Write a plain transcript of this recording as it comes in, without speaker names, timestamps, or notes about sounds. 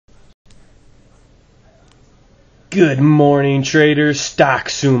Good morning, traders. Stock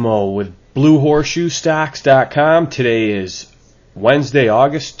Sumo with BlueHorseshoeStocks.com. Today is Wednesday,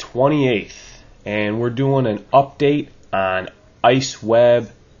 August 28th, and we're doing an update on IceWEB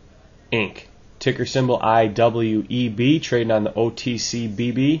Inc. Ticker symbol IWEB, trading on the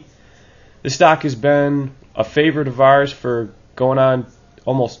OTCBB. The stock has been a favorite of ours for going on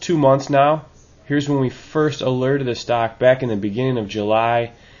almost 2 months now. Here's when we first alerted the stock back in the beginning of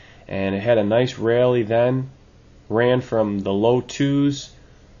July, and it had a nice rally then. Ran from the low 2s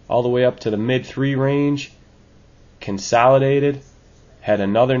all the way up to the mid 3 range, consolidated, had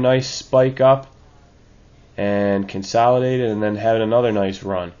another nice spike up, and consolidated, and then had another nice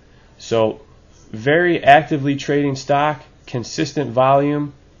run. So very actively trading stock, consistent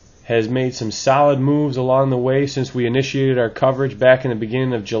volume, has made some solid moves along the way since we initiated our coverage back in the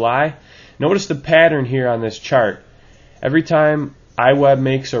beginning of July. Notice the pattern here on this chart. Every time IWEB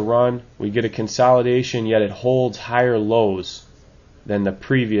makes a run, we get a consolidation, yet it holds higher lows than the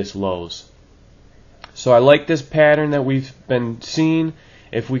previous lows. So I like this pattern that we've been seeing.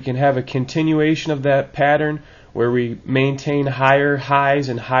 If we can have a continuation of that pattern where we maintain higher highs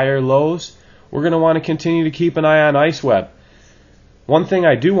and higher lows, we're going to want to continue to keep an eye on IceWEB. One thing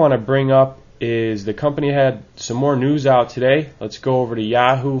I do want to bring up is the company had some more news out today. Let's go over to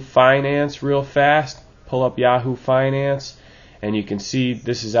Yahoo Finance real fast. Pull up Yahoo Finance. And you can see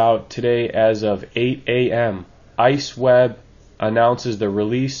this is out today as of 8 a.m. IceWEB announces the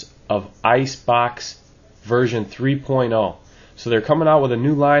release of Icebox version 3.0. So they're coming out with a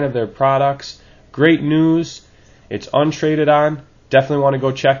new line of their products. Great news. It's untraded on. Definitely want to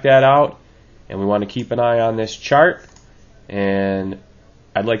go check that out. And we want to keep an eye on this chart. And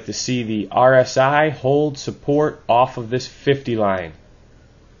I'd like to see the RSI hold support off of this 50 line.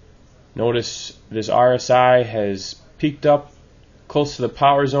 Notice this RSI has peaked up close to the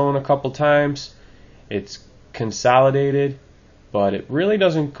power zone a couple times. It's consolidated, but it really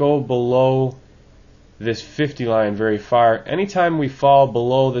doesn't go below this 50 line very far. Anytime we fall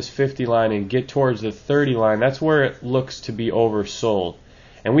below this 50 line and get towards the 30 line, that's where it looks to be oversold.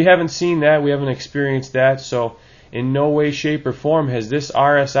 And we haven't seen that, we haven't experienced that, so in no way, shape, or form has this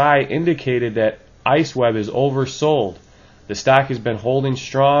RSI indicated that IceWEB is oversold. The stock has been holding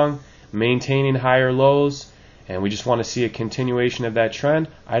strong, maintaining higher lows, and we just want to see a continuation of that trend.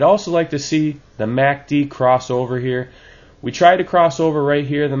 I'd also like to see the MACD cross over here. We tried to cross over right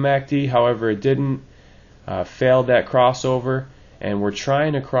here, the MACD, however it didn't. Failed that crossover, and we're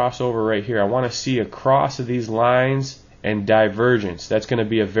trying to cross over right here. I want to see a cross of these lines and divergence. That's going to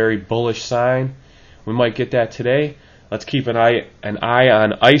be a very bullish sign. We might get that today. Let's keep an eye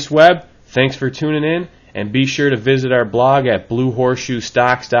on IceWEB. Thanks for tuning in, and be sure to visit our blog at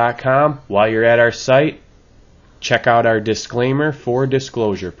BlueHorseshoeStocks.com. While you're at our site, check out our disclaimer for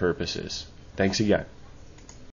disclosure purposes. Thanks again.